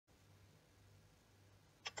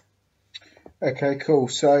Okay, cool.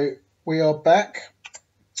 So we are back.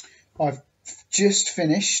 I've just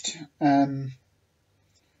finished. We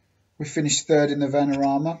finished third in the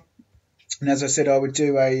Vanarama, and as I said, I would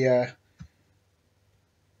do a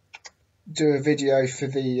video for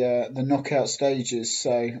the knockout stages.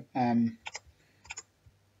 So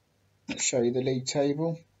let's show you the league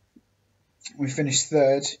table. We finished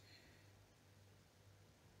third,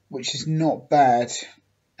 which is not bad.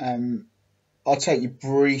 I'll take you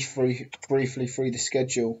briefly through the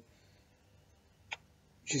schedule,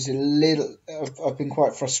 which is a little. I've been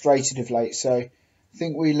quite frustrated of late, so I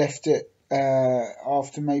think we left it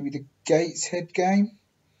after maybe the Gateshead game.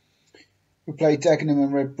 We played Dagenham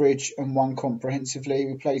and Redbridge and won comprehensively.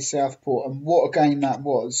 We played Southport, and what a game that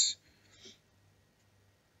was.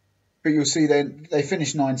 But you'll see then they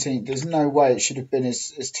finished 19th. There's no way it should have been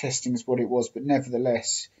as testing as what it was, but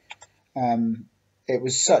nevertheless, it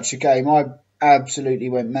was such a game. I absolutely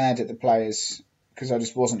went mad at the players because I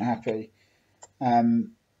just wasn't happy. No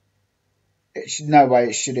way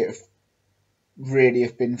it should have really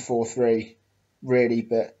have been 4-3, really,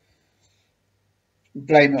 but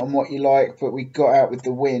blame it on what you like, but we got out with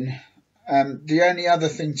the win. The only other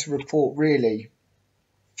thing to report really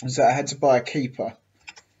is that I had to buy a keeper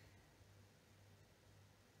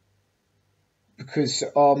because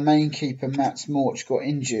our main keeper, Mats Morch, got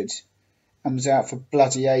injured and was out for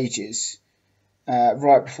bloody ages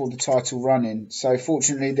right before the title run-in. So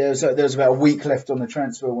fortunately there was about a week left on the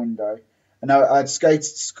transfer window, and I'd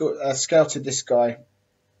scouted this guy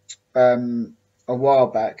a while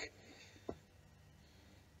back.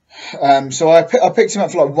 So I picked him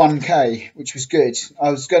up for like 1k, which was good.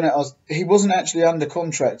 He wasn't actually under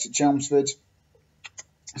contract at Chelmsford,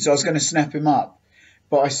 so I was going to snap him up,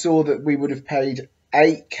 but I saw that we would have paid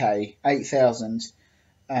 8,000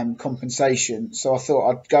 compensation, so I thought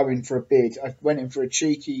I'd go in for a bid. I went in for a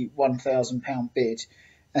cheeky £1,000 bid,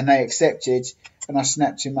 and they accepted, and I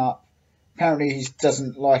snapped him up. Apparently he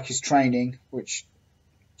doesn't like his training, which...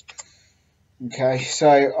 Okay,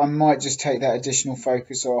 so I might just take that additional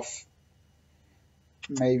focus off.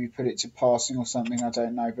 Maybe put it to passing or something, I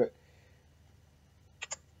don't know. But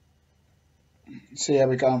see how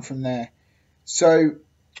we're going from there. So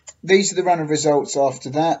these are the run of results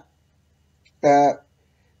after that.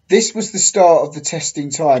 This was the start of the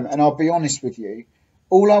testing time, and I'll be honest with you.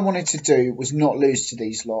 All I wanted to do was not lose to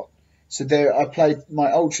these lot. So there, I played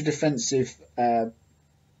my ultra defensive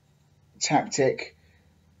tactic.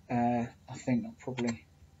 I think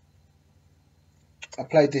I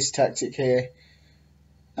played this tactic here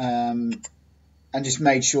and just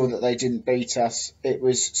made sure that they didn't beat us. It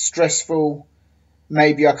was stressful.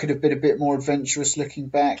 Maybe I could have been a bit more adventurous looking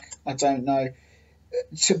back. I don't know.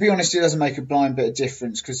 To be honest, it doesn't make a blind bit of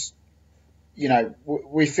difference because, you know,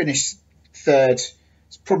 we finished third.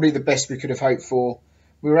 It's probably the best we could have hoped for.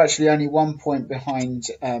 We were actually only 1 point behind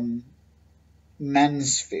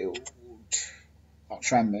Mansfield.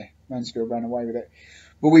 Tranmere. Mansfield ran away with it.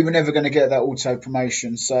 But we were never going to get that auto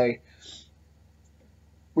promotion. So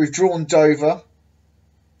we've drawn Dover.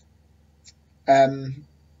 And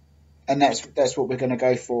that's what we're going to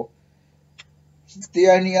go for. The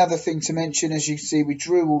only other thing to mention, as you can see, we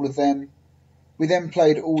drew all of them. We then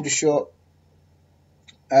played Aldershot.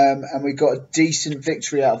 And we got a decent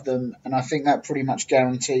victory out of them. And I think that pretty much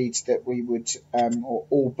guaranteed that we would, or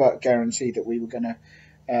all but guaranteed that we were going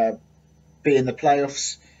to be in the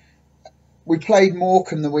playoffs. We played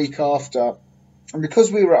Morecambe the week after, and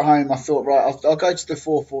because we were at home, I thought, right, I'll go to the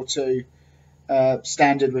 4-4-2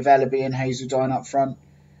 standard with Allaby and Hazeldine up front.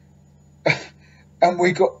 And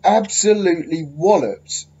we got absolutely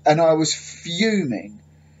walloped, and I was fuming.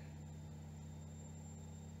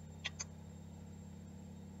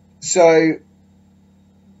 So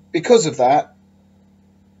because of that,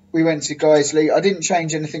 we went to Guiseley. I didn't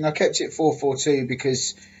change anything. I kept it 4-4-2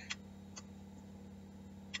 because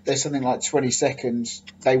there's something like 22nd.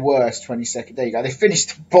 They were 22nd. There you go. They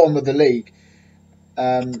finished the bottom of the league.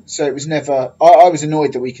 So it was never... I was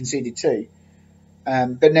annoyed that we conceded 2.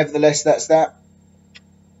 But nevertheless, that's that.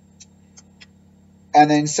 And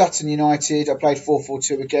then Sutton United, I played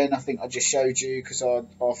 4-4-2 again. I think I just showed you because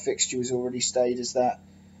our fixture was already stayed as that.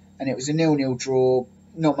 And it was a 0-0 draw.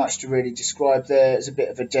 Not much to really describe there. It was a bit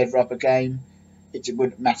of a dead rubber game. It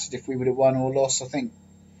wouldn't have mattered if we would have won or lost. I think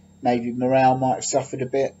maybe morale might have suffered a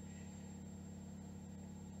bit.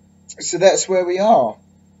 So that's where we are.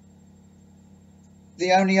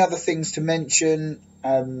 The only other things to mention,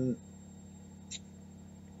 I've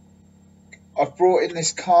brought in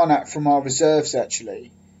this Karnak from our reserves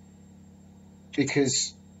actually,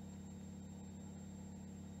 because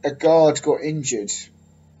a guard got injured.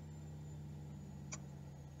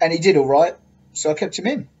 And he did all right. So I kept him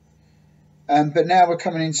in. But now we're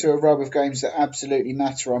coming into a rub of games that absolutely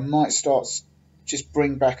matter. I might start just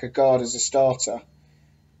bring back a guard as a starter.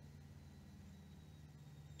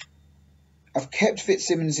 I've kept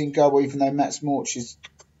Fitzsimmons in goal even though Matt Morch is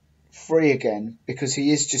free again, because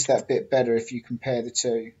he is just that bit better if you compare the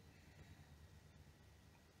two.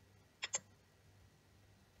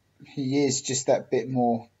 He is just that bit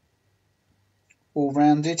more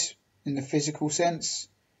all-rounded in the physical sense.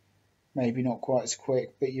 Maybe not quite as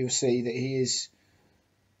quick, but you'll see that he is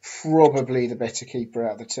probably the better keeper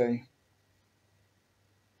out of the two.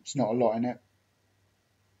 It's not a lot in it,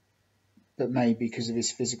 but maybe because of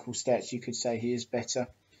his physical stats, you could say he is better.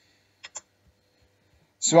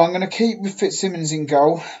 So I'm going to keep with Fitzsimmons in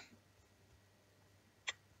goal.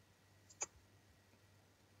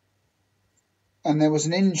 And there was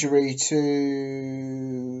an injury to...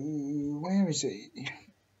 where is he?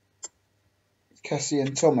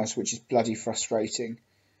 Cassian Thomas, which is bloody frustrating.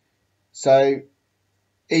 So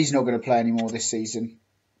he's not going to play anymore this season.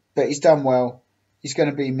 But he's done well. He's going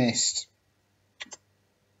to be missed.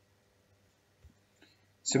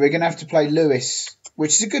 So we're going to have to play Lewis,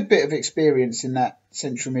 which is a good bit of experience in that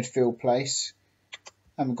central midfield place.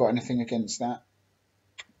 I haven't got anything against that.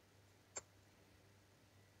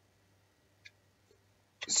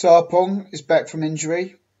 Sarpong is back from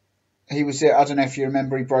injury. He was there, I don't know if you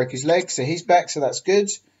remember, he broke his leg, so he's back, so that's good.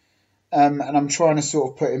 And I'm trying to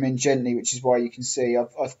sort of put him in gently, which is why you can see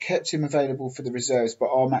I've kept him available for the reserves,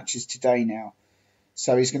 but our match is today now.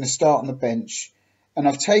 So he's going to start on the bench. And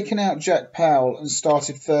I've taken out Jack Powell and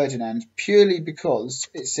started Ferdinand purely because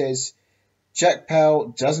it says Jack Powell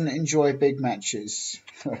doesn't enjoy big matches.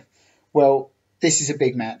 Well, this is a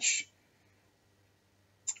big match.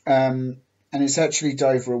 And it's actually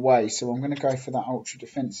Dover away, so I'm going to go for that ultra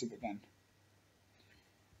defensive again.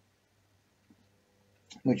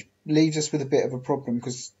 Which leaves us with a bit of a problem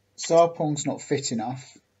because Sarpong's not fit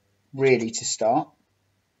enough, really, to start.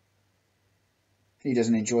 He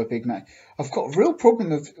doesn't enjoy big matches. I've got a real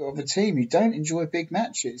problem of a team who don't enjoy big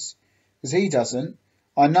matches. Because he doesn't.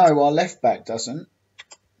 I know our left back doesn't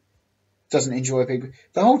enjoy big...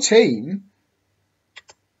 The whole team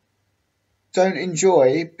don't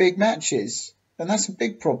enjoy big matches. And that's a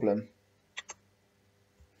big problem.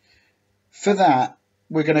 For that,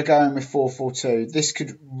 we're going to go in with 4-4-2. This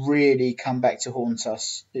could really come back to haunt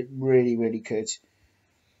us. It really, really could.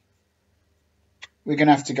 We're going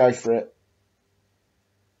to have to go for it.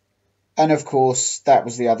 And of course, that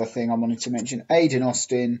was the other thing I wanted to mention. Aidan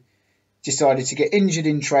Austin decided to get injured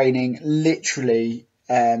in training literally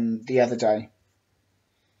the other day.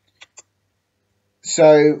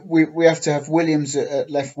 So we have to have Williams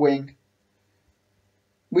at left wing,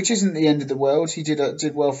 which isn't the end of the world. He did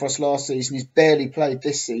well for us last season. He's barely played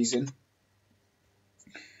this season.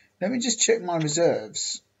 Let me just check my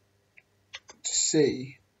reserves to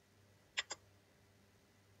see.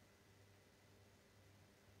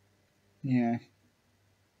 Yeah.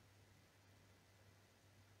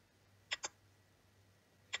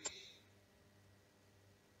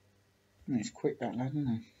 He's quick, that lad, isn't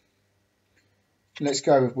he? Let's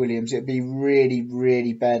go with Williams. It'd be really,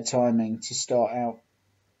 really bad timing to start out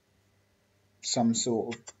some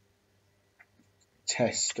sort of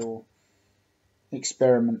test or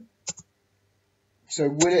experiment. So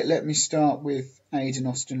will it let me start with Aidan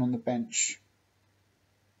Austin on the bench?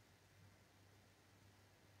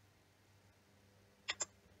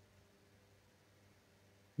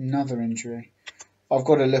 Another injury. I've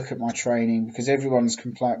got to look at my training because everyone's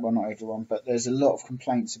complaining, well not everyone, but there's a lot of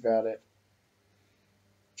complaints about it.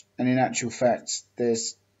 And in actual fact,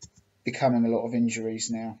 there's becoming a lot of injuries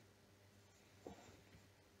now.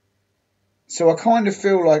 So I kind of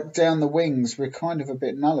feel like down the wings, we're kind of a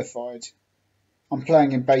bit nullified. I'm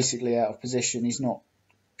playing him basically out of position. He's not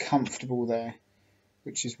comfortable there,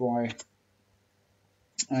 which is why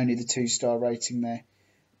only the 2-star rating there.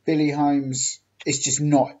 Billy Holmes is just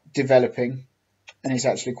not developing, and it's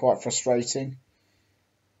actually quite frustrating.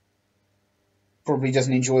 Probably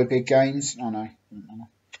doesn't enjoy big games. I know.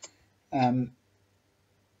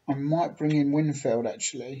 I might bring in Winfield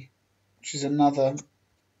actually, which is another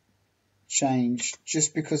change,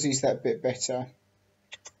 just because he's that bit better.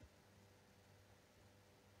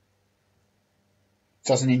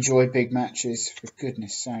 Doesn't enjoy big matches, for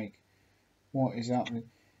goodness sake. What is up with...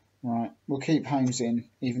 Right, we'll keep Holmes in,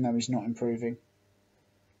 even though he's not improving.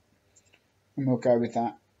 And we'll go with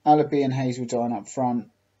that. Alabi and Hazeldine up front.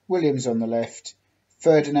 Williams on the left.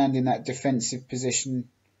 Ferdinand in that defensive position.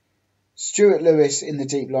 Stuart Lewis in the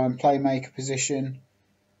deep line playmaker position.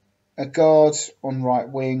 A guard on right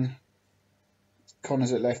wing.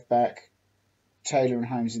 Connors at left back. Taylor and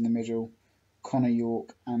Holmes in the middle. Connor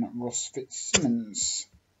York and Ross Fitzsimmons.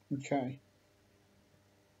 Okay.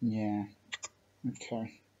 Yeah.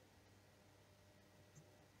 Okay.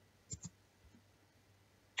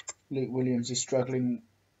 Luke Williams is struggling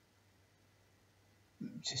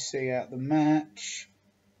to see out the match.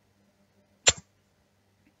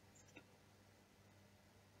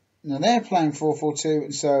 Now they're playing 4-4-2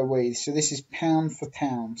 and so are we. So this is pound for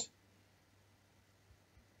pound.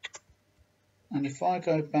 And if I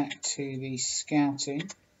go back to the scouting,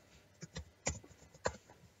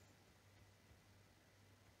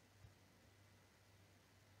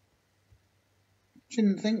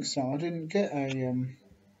 didn't think so. I didn't get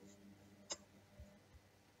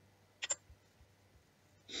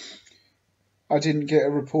a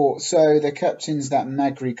report. So the captain's that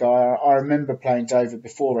Magri guy. I remember playing Dover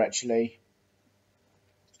before actually.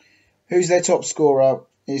 Who's their top scorer?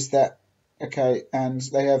 Is that okay? And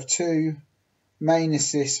they have 2 main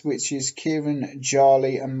assists, which is Kieran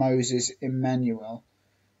Jarley and Moses Emmanuel.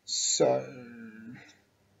 So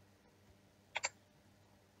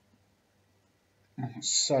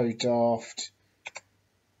so daft.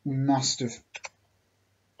 We must have.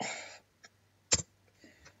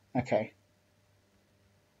 Okay.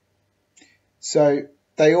 So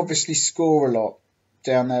they obviously score a lot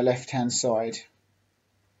down their left-hand side.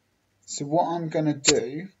 So what I'm going to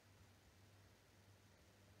do,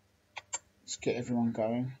 let's get everyone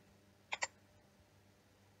going.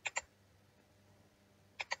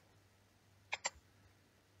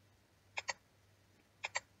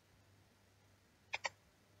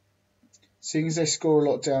 Seeing as they score a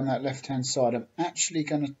lot down that left-hand side, I'm actually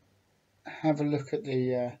going to have a look at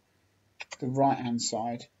the right-hand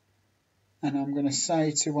side. And I'm going to say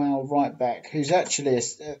to our right back, who's actually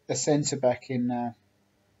a centre back in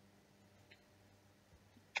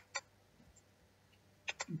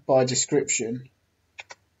by description,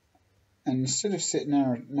 and instead of sit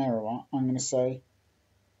narrower, I'm going to say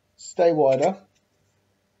stay wider,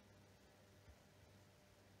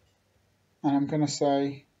 and I'm going to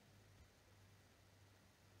say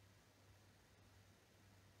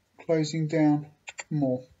closing down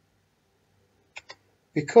more,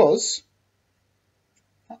 because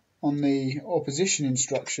on the opposition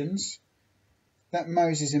instructions, that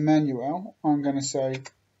Moses Emmanuel, I'm going to say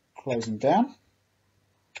closing down.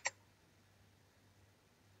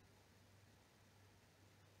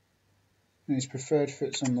 And his preferred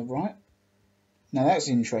foot's on the right. Now that's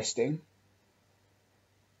interesting.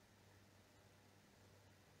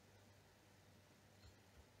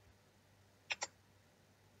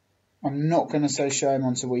 I'm not going to say show him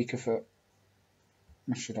onto weaker foot.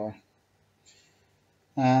 Or should I?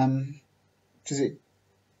 Because it,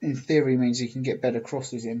 in theory, means he can get better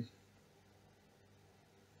crosses in.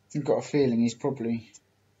 I've got a feeling he's probably...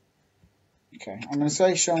 Okay, I'm going to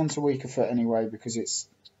say show onto weaker foot anyway, because it's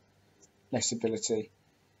less ability.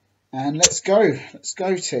 And let's go. Let's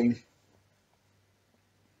go, team.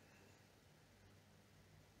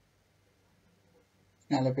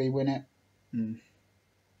 Alibi win it.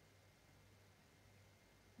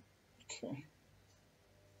 Okay.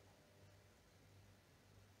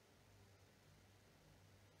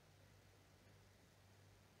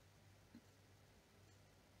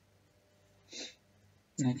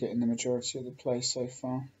 They're getting the majority of the play so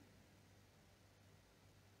far.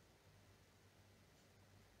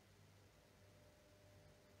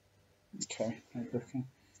 Okay, no booking.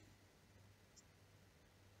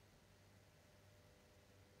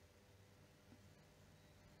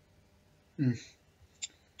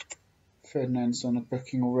 Ferdinand's on a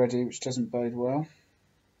booking already, which doesn't bode well.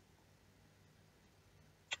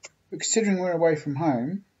 But considering we're away from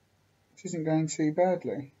home, it isn't going too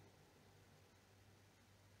badly.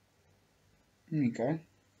 There you go.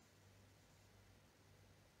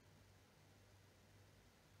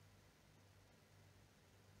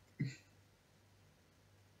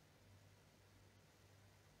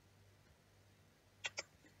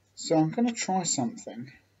 So I'm going to try something.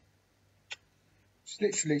 Just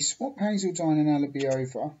literally swap Hazeldine and Alibi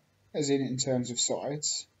over, as in terms of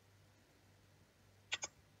sides.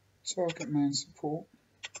 Target man support.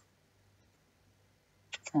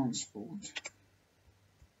 Transformed.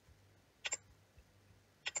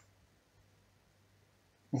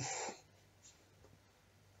 Oof.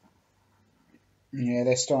 Yeah,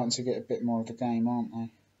 they're starting to get a bit more of the game, aren't they?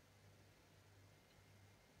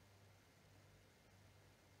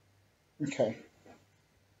 Okay.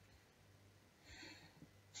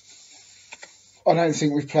 I don't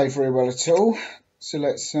think we've played very well at all. So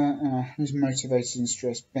let's, who's motivated and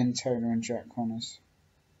stressed? Ben Taylor and Jack Connors.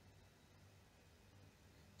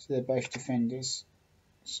 So they're both defenders.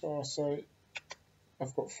 So I'll say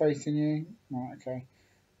I've got faith in you. Right, okay.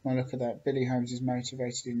 Well, look at that. Billy Holmes is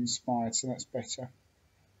motivated and inspired, so that's better.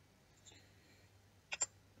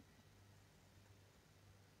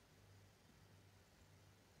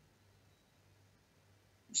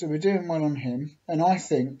 So we're doing well on him, and I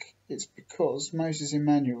think it's because Moses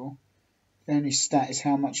Emmanuel, the only stat is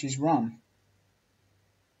how much he's run.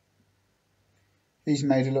 He's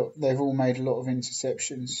made a lot. They've all made a lot of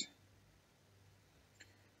interceptions.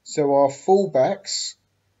 So our fullbacks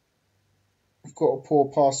have got a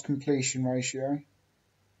poor pass completion ratio.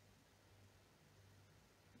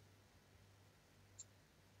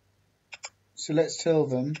 So let's tell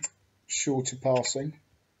them shorter passing.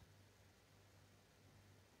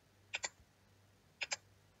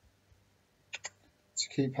 To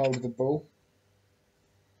keep hold of the ball.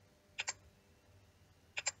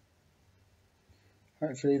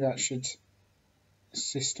 Hopefully that should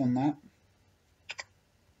assist on that.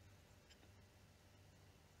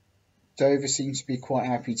 Dover seems to be quite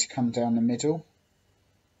happy to come down the middle,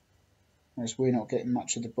 whereas we're not getting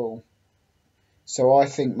much of the ball. So I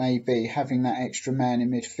think maybe having that extra man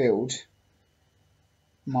in midfield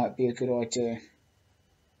might be a good idea.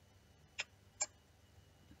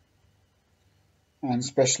 And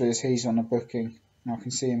especially as he's on a booking, and I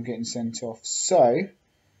can see him getting sent off. So,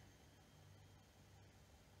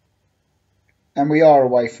 and we are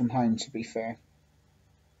away from home, to be fair.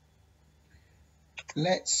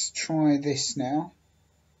 Let's try this now.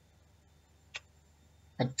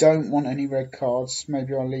 I don't want any red cards.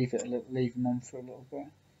 Maybe I'll leave them on for a little bit.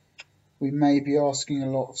 We may be asking a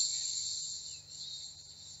lot of...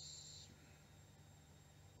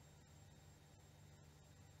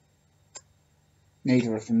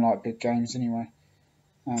 Neither of them like big games anyway.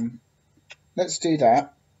 Let's do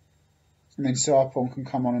that. And then Sarpong can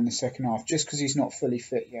come on in the second half, just because he's not fully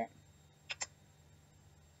fit yet.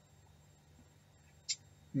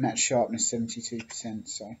 Match sharpness 72%,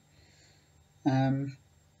 so. And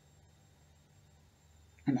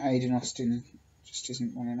Aiden Austin just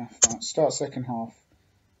isn't one enough. Right, start second half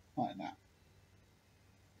like that.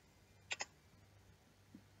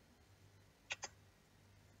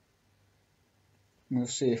 We'll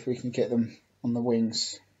see if we can get them on the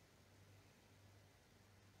wings.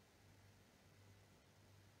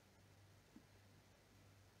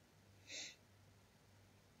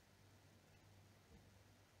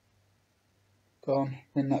 Go on,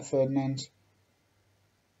 win that Ferdinand.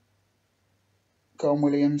 Go on,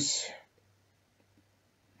 Williams.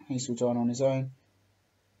 Hazeldine on his own.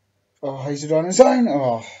 Oh, Hazeldine on his own.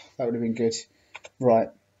 Oh, that would have been good. Right.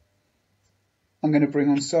 I'm going to bring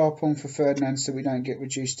on Sarpong for Ferdinand so we don't get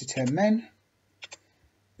reduced to 10 men.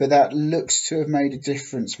 But that looks to have made a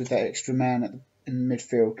difference with that extra man in the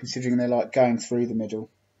midfield, considering they're like going through the middle,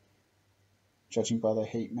 judging by their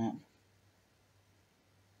heat map.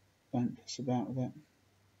 Don't piss about with it.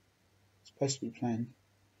 It's supposed to be playing.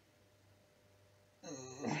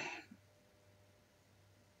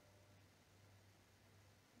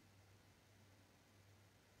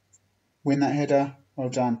 Win that header. Well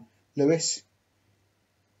done. Lewis.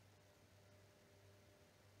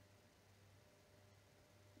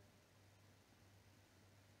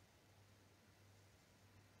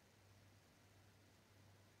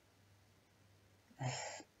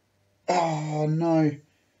 Oh, no.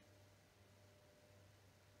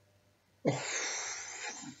 Oh.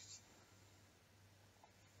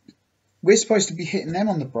 We're supposed to be hitting them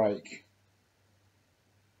on the break.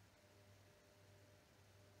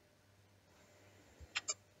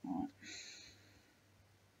 Right.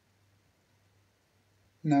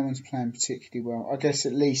 No one's playing particularly well. I guess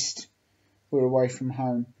at least we're away from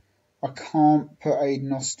home. I can't put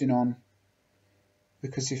Aiden Austin on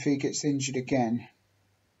because if he gets injured again...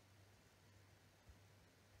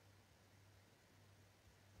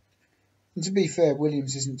 And to be fair,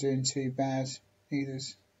 Williams isn't doing too bad either.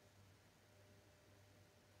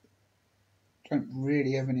 Don't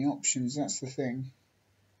really have any options, that's the thing.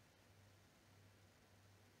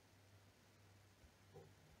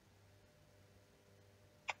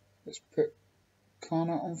 Let's put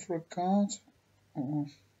Kana on for a card. Oh.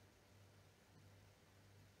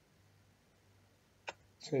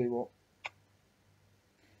 Tell you what.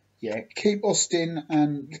 Yeah, keep Austin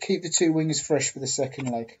and keep the two wingers fresh for the second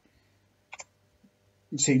leg.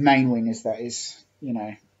 Two main wingers, that is, you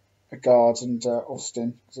know, a guard and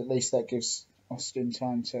Austin, because at least that gives Austin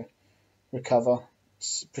time to recover,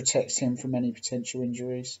 protects him from any potential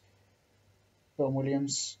injuries. Don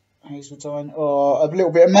Williams, Hazeldine. Oh, a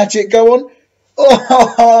little bit of magic. Go on.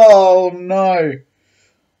 Oh, no.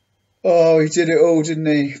 Oh, he did it all, didn't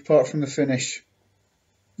he? Apart from the finish.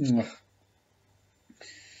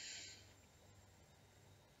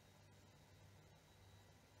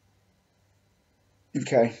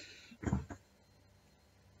 Okay.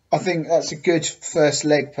 I think that's a good first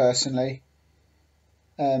leg, personally.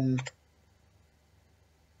 I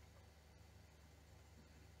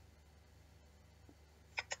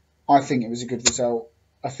think it was a good result.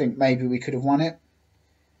 I think maybe we could have won it.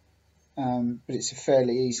 But it's a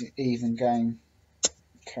fairly even game.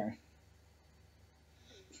 Okay.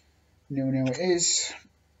 0-0 it is.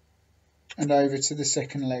 And over to the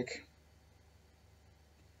second leg.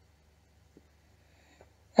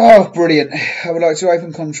 Oh, brilliant. I would like to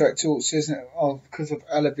open contract talks, isn't it? Oh, because of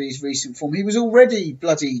Alabi's recent form. He was already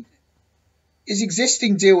bloody... His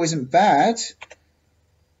existing deal isn't bad.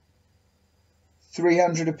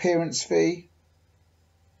 300 appearance fee.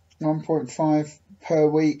 1.5 per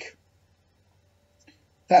week.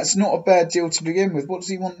 That's not a bad deal to begin with. What does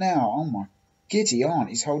he want now? Oh my giddy aunt,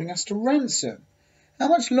 he's holding us to ransom. How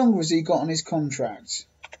much longer has he got on his contract?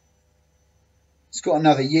 He's got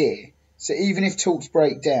another year. So even if talks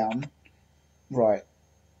break down, right,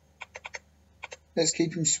 let's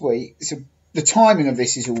keep him sweet. The timing of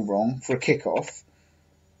this is all wrong for a kickoff.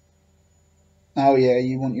 Oh yeah,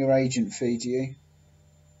 you want your agent fee, do you?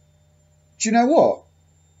 Do you know what?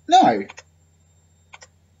 No.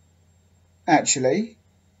 Actually,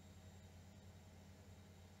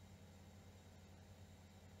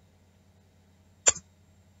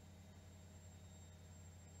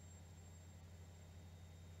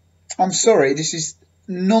 I'm sorry, this is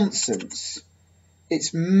nonsense.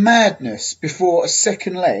 It's madness before a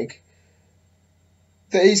second leg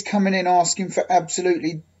that he's coming in asking for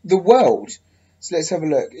absolutely the world. So let's have a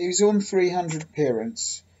look. He was on 300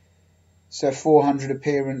 appearance. So 400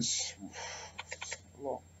 appearance.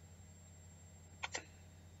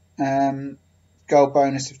 Goal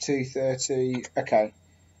bonus of 230. Okay.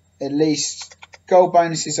 At least goal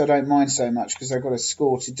bonuses I don't mind so much because I've got to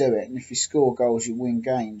score to do it. And if you score goals, you win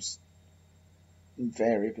games.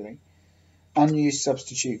 Invariably. Unused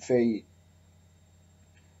substitute fee.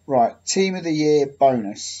 Right. Team of the year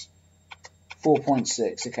bonus.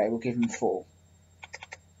 4.6. Okay, we'll give him 4.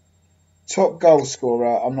 Top goal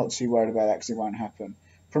scorer. I'm not too worried about that because it won't happen.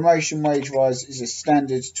 Promotion wage rise is a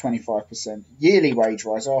standard 25%. Yearly wage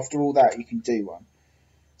rise, after all that, you can do one.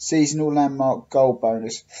 Seasonal landmark goal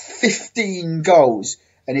bonus, 15 goals,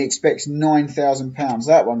 and he expects £9,000.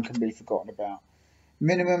 That one can be forgotten about.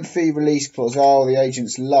 Minimum fee release clause. Oh, the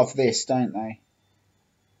agents love this, don't they?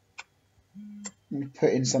 Let me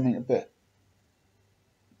put in something a bit.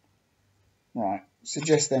 Right,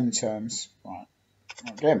 suggest them terms. Right,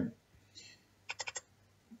 again.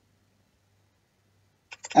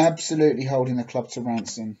 Absolutely holding the club to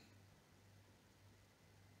ransom.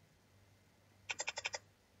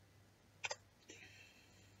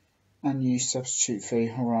 Unused substitute fee.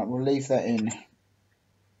 Alright, we'll leave that in.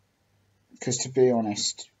 Because to be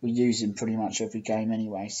honest, we use him pretty much every game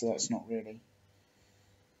anyway, so that's not really.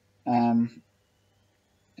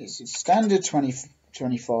 It's a standard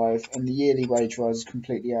 25, and the yearly wage rise is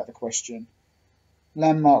completely out of the question.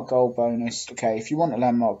 Landmark goal bonus. Okay, if you want a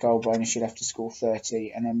landmark goal bonus, you'll have to score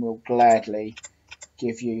 30, and then we'll gladly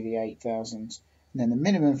give you the 8,000. And then the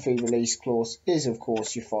minimum fee release clause is, of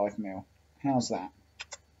course, your 5 mil. How's that?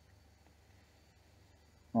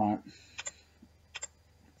 Right.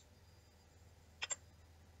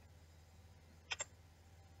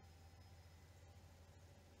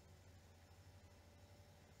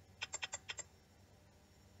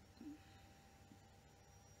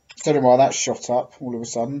 Don't know why that shot up all of a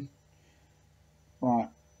sudden. Right.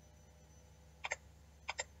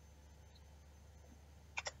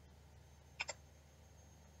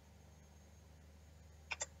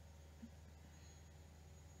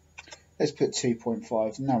 Let's put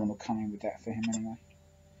 2.5. No one will come in with that for him anyway.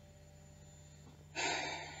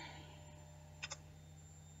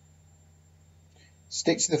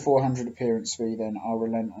 Stick to the 400 appearance fee then. I'll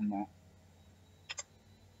relent on that.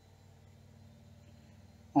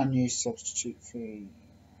 Unused substitute fee.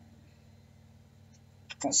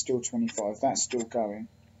 That's still 25. That's still going.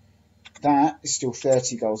 That is still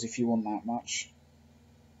 30 goals if you want that much.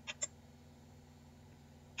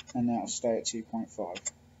 And that'll stay at 2.5.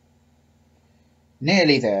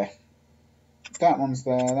 Nearly there. That one's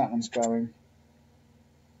there. That one's going.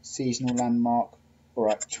 Seasonal landmark.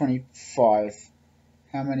 Alright, 25.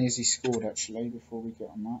 How many has he scored actually before we get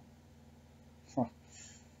on that?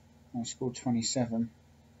 I scored 27.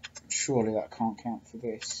 Surely that can't count for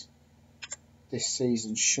this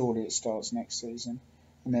season. Surely it starts next season.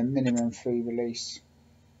 And then minimum fee release.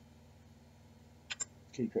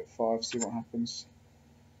 Keep it 5, see what happens.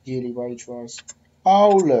 Yearly wage rise.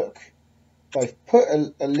 Oh look, they've put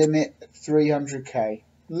a limit at 300k.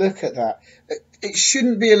 Look at that. It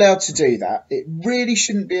shouldn't be allowed to do that. It really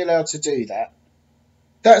shouldn't be allowed to do that.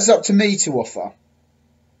 That's up to me to offer.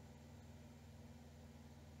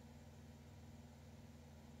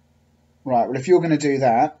 Right, well, if you're going to do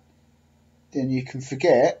that, then you can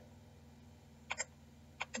forget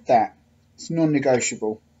that. It's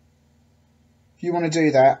non-negotiable. If you want to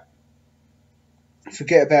do that,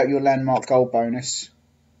 forget about your landmark goal bonus.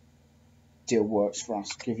 Deal works for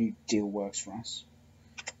us. Give you deal works for us.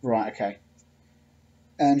 Right, okay.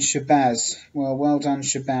 And Shabazz. Well done,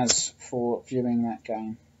 Shabazz, for viewing that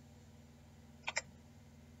game.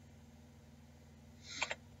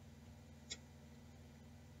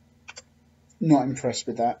 Not impressed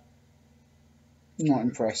with that. Not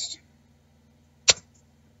impressed.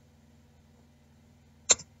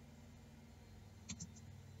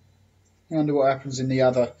 I wonder what happens in the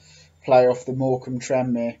other playoff, the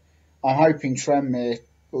Morecambe-Tranmere. I'm hoping Tranmere...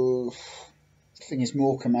 The thing is,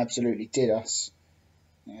 Morecambe absolutely did us.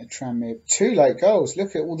 Yeah, Tranmere. 2 late goals.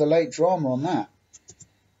 Look at all the late drama on that.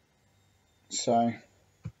 So...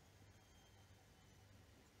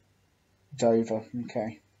 Dover.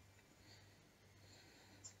 Okay.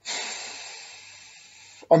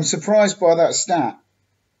 I'm surprised by that stat,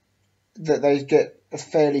 that they get a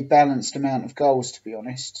fairly balanced amount of goals, to be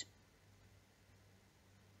honest.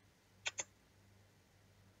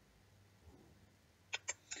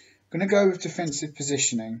 I'm going to go with defensive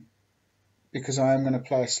positioning, because I am going to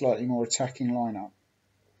play a slightly more attacking lineup.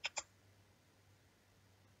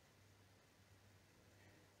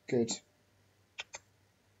 Good.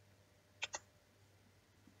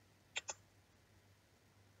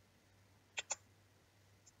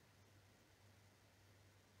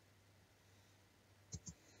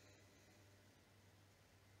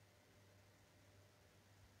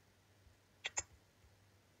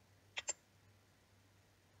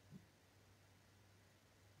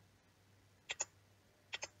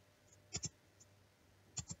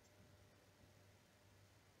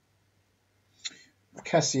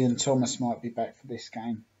 Cassie and Thomas might be back for this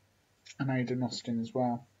game, and Aidan Austin as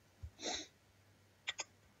well.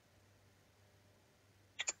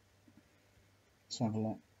 Let's have a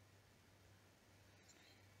look.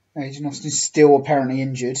 Aidan Austin's still apparently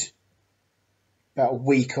injured, about a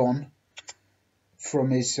week on from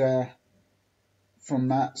his from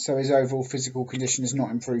that, so his overall physical condition has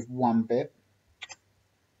not improved one bit.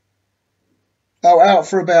 Oh, out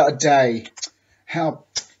for about a day. How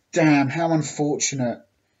unfortunate.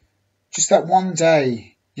 Just that one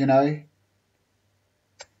day, you know.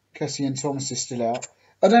 Cassie and Thomas is still out.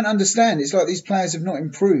 I don't understand. It's like these players have not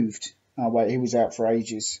improved. Oh, wait, he was out for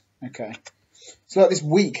ages. Okay. It's like this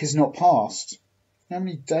week has not passed. How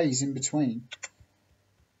many days in between?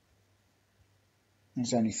 It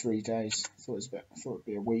was only 3 days. I thought it'd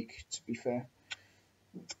be a week, to be fair.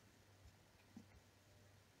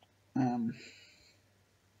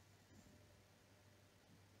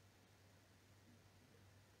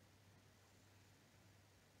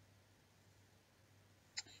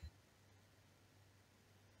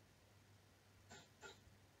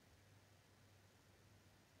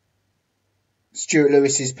 Stuart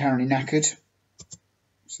Lewis is apparently knackered,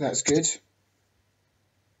 so that's good.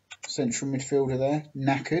 Central midfielder there,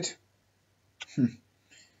 knackered.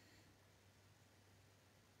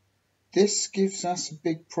 This gives us a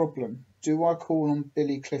big problem. Do I call on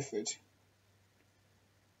Billy Clifford?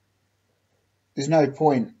 There's no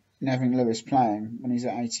point in having Lewis playing when he's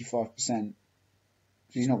at 85%.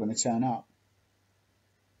 He's not going to turn up.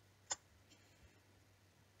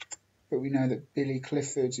 But we know that Billy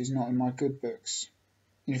Clifford is not in my good books.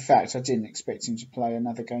 In fact, I didn't expect him to play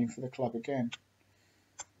another game for the club again.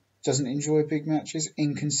 Doesn't enjoy big matches,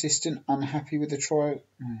 inconsistent, unhappy with the try.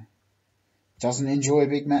 Doesn't enjoy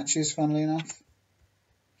big matches, funnily enough.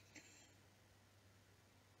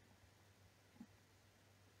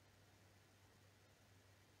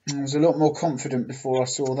 I was a lot more confident before I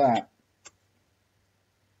saw that.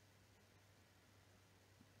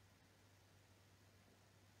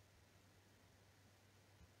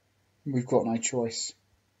 We've got no choice.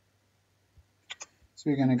 So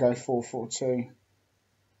we're going to go 4-4-2.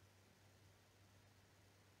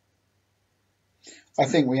 I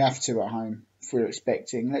think we have to at home if we're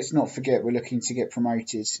expecting. Let's not forget we're looking to get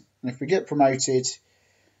promoted. And if we get promoted,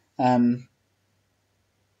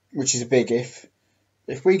 which is a big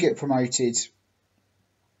if we get promoted,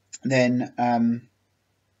 then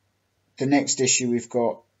the next issue we've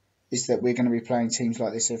got is that we're going to be playing teams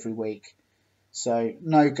like this every week. So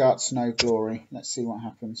no guts, no glory. Let's see what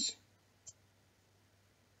happens.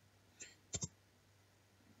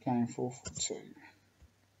 Going 4-4-2.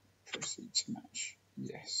 Proceed to match.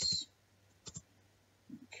 Yes.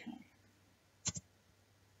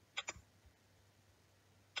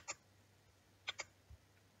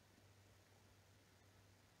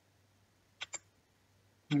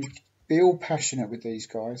 I'm going to be all passionate with these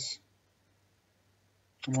guys.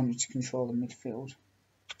 I want you to control the midfield.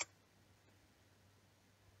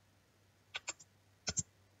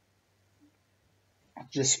 I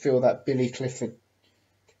just feel that Billy Clifford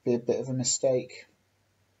could be a bit of a mistake.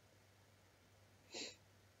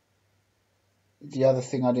 The other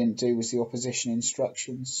thing I didn't do was the opposition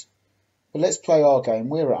instructions. But let's play our game.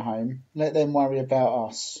 We're at home. Let them worry about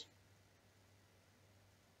us.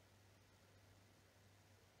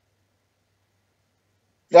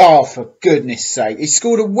 Oh, for goodness sake. He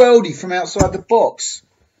scored a worldie from outside the box.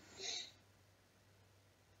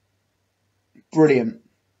 Brilliant.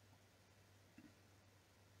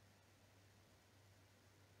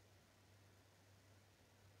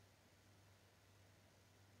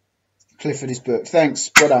 Clifford is booked. Thanks.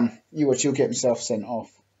 Well done. You watch, you'll get himself sent off.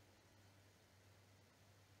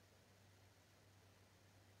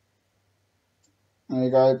 There you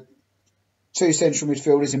go. 2 central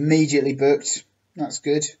midfielders immediately booked. That's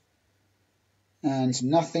good. And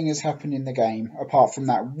nothing has happened in the game apart from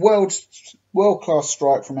that world-class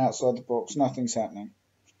strike from outside the box. Nothing's happening.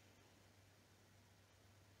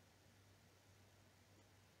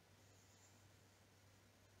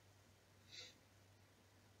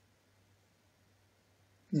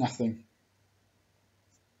 Nothing.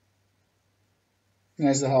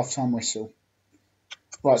 There's the half-time whistle.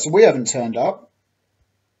 Right, so we haven't turned up.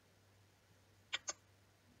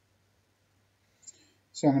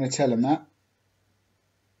 So I'm going to tell him that.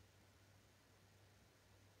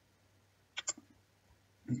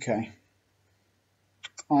 Okay.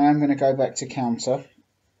 I am going to go back to counter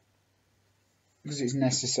because it's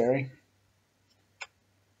necessary.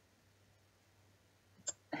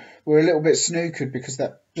 We're a little bit snookered because of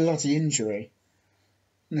that bloody injury.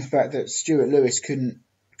 And the fact that Stuart Lewis couldn't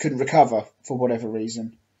recover for whatever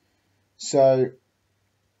reason. So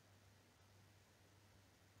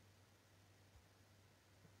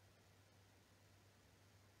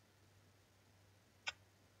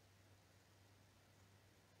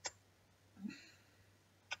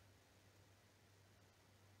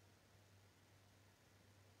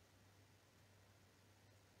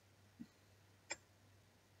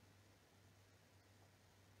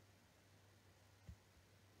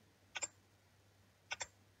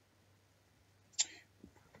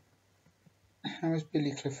how is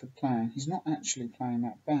Billy Clifford playing? He's not actually playing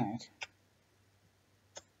that bad.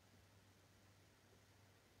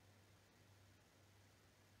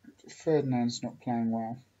 Ferdinand's not playing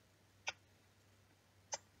well.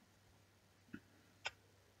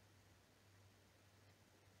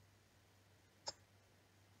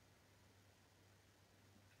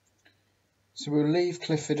 So we'll leave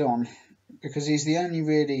Clifford on because he's the only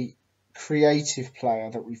really creative player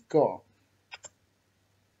that we've got.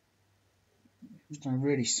 No,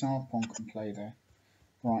 really, Sarpong can play there.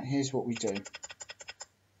 Right, here's what we do.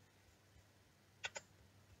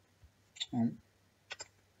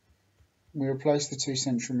 We replace the 2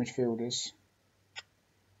 central midfielders.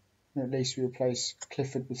 Or at least we replace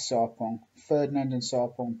Clifford with Sarpong. Ferdinand and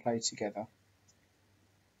Sarpong play together.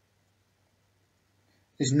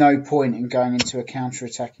 There's no point in going into a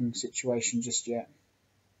counter-attacking situation just yet.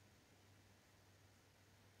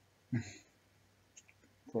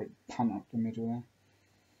 Great punt up the middle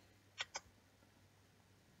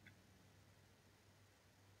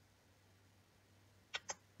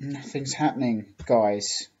there. Nothing's happening,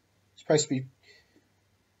 guys. Supposed to be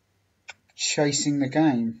chasing the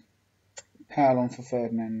game. Power on for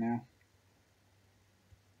Ferdinand now.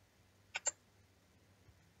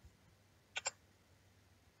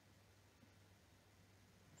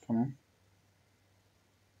 Come on.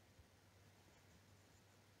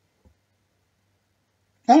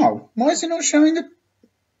 Oh, why is it not showing the...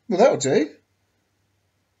 Well, that'll do.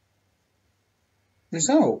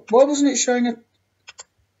 Result. Why wasn't it showing a...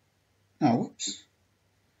 Oh, whoops.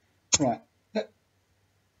 Right.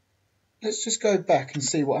 Let's just go back and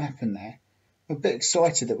see what happened there. I'm a bit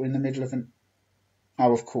excited that we're in the middle of an...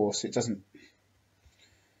 Oh, of course, it doesn't...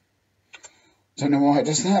 Don't know why it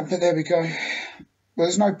does that, but there we go. Well,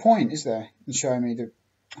 there's no point, is there, in showing me the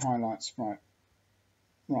highlights. Right.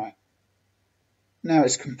 Right. Now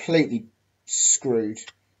it's completely screwed.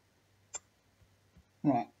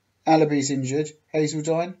 Right. Alabi's injured.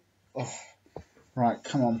 Hazeldine. Oh. Right,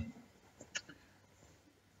 come on.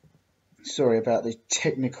 Sorry about the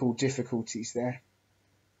technical difficulties there.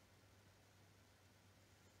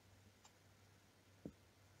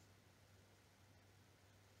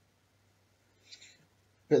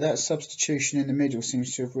 But that substitution in the middle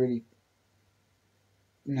seems to have really...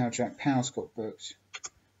 Now Jack Powell's got booked.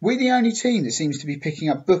 We're the only team that seems to be picking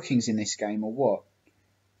up bookings in this game, or what?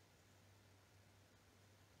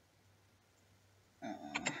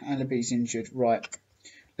 Alabi's injured. Right.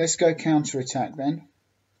 Let's go counter-attack then.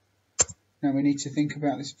 Now we need to think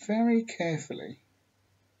about this very carefully.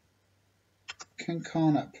 Can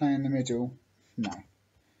Karnak play in the middle? No.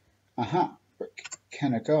 Aha, but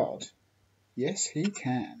can a guard? Yes, he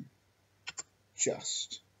can.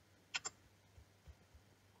 Just.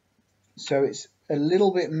 So it's a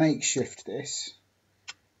little bit makeshift, this.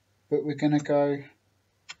 But we're going to go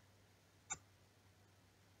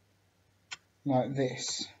like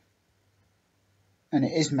this. And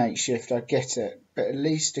it is makeshift, I get it. But at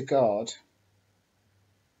least a guard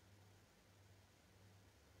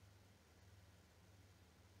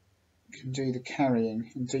can do the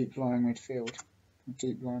carrying in deep lying midfield,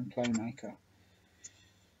 deep lying playmaker.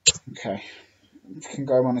 Okay, we can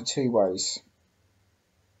go one of two ways.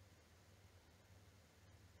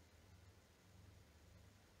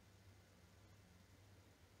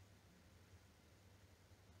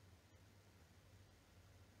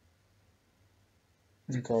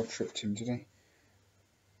 The guard tripped him, did he?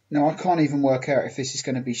 Now I can't even work out if this is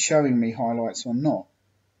going to be showing me highlights or not.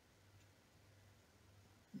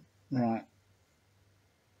 Right.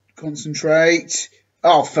 Concentrate.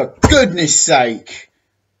 Oh, for goodness sake.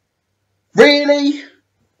 Really?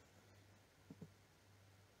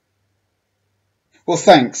 Well,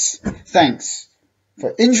 thanks. Thanks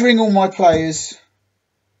for injuring all my players,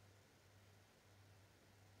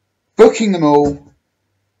 booking them all.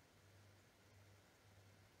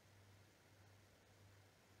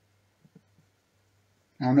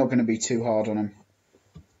 I'm not going to be too hard on them.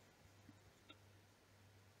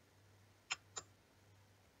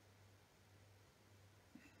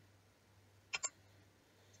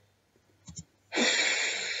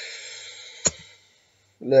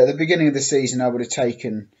 At the beginning of the season, I would have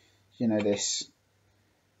taken, you know, this.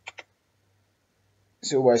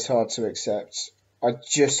 It's always hard to accept. I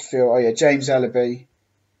just feel, oh yeah, James Alabi.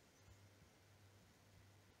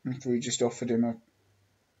 After we just offered him a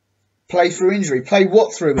play through injury. Play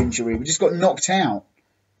what through injury? We just got knocked out.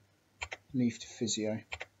 Leave to physio.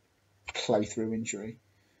 Play through injury.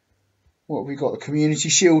 What have we got? The Community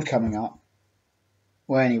Shield coming up.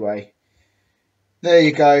 Well, anyway. There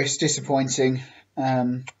you go. It's disappointing.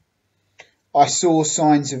 I saw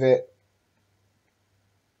signs of it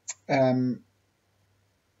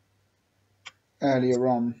earlier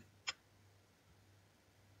on.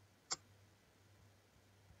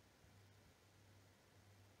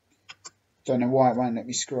 Don't know why it won't let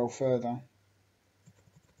me scroll further.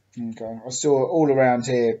 There you go. I saw all around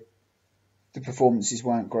here the performances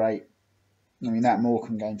weren't great. I mean, that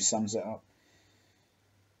Morecambe game sums it up.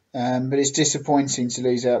 But it's disappointing to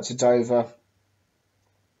lose out to Dover.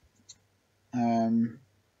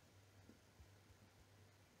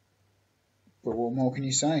 But what more can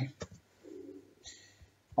you say?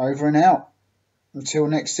 Over and out. Until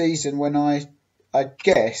next season, when I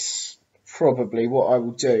guess probably what I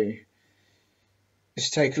will do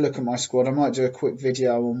is take a look at my squad. I might do a quick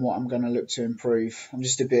video on what I'm going to look to improve. I'm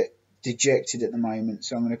just a bit dejected at the moment,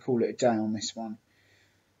 so I'm going to call it a day on this one.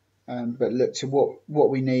 But look to what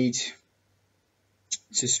we need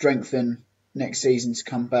to strengthen next season to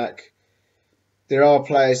come back. There are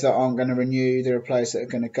players that aren't going to renew. There are players that are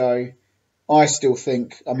going to go. I still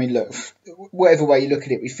think, I mean, look, whatever way you look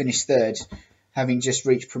at it, we finished third, having just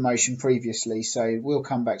reached promotion previously. So we'll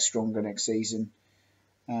come back stronger next season.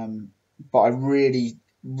 But I really,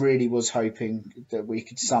 really was hoping that we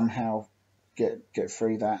could somehow get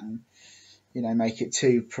through that and, you know, make it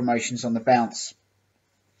 2 promotions on the bounce.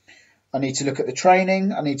 I need to look at the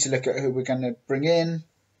training. I need to look at who we're going to bring in.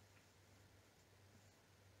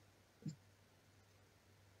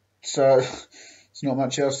 So there's not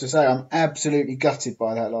much else to say. I'm absolutely gutted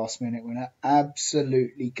by that last minute winner.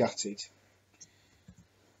 Absolutely gutted.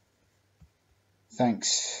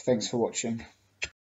 Thanks for watching.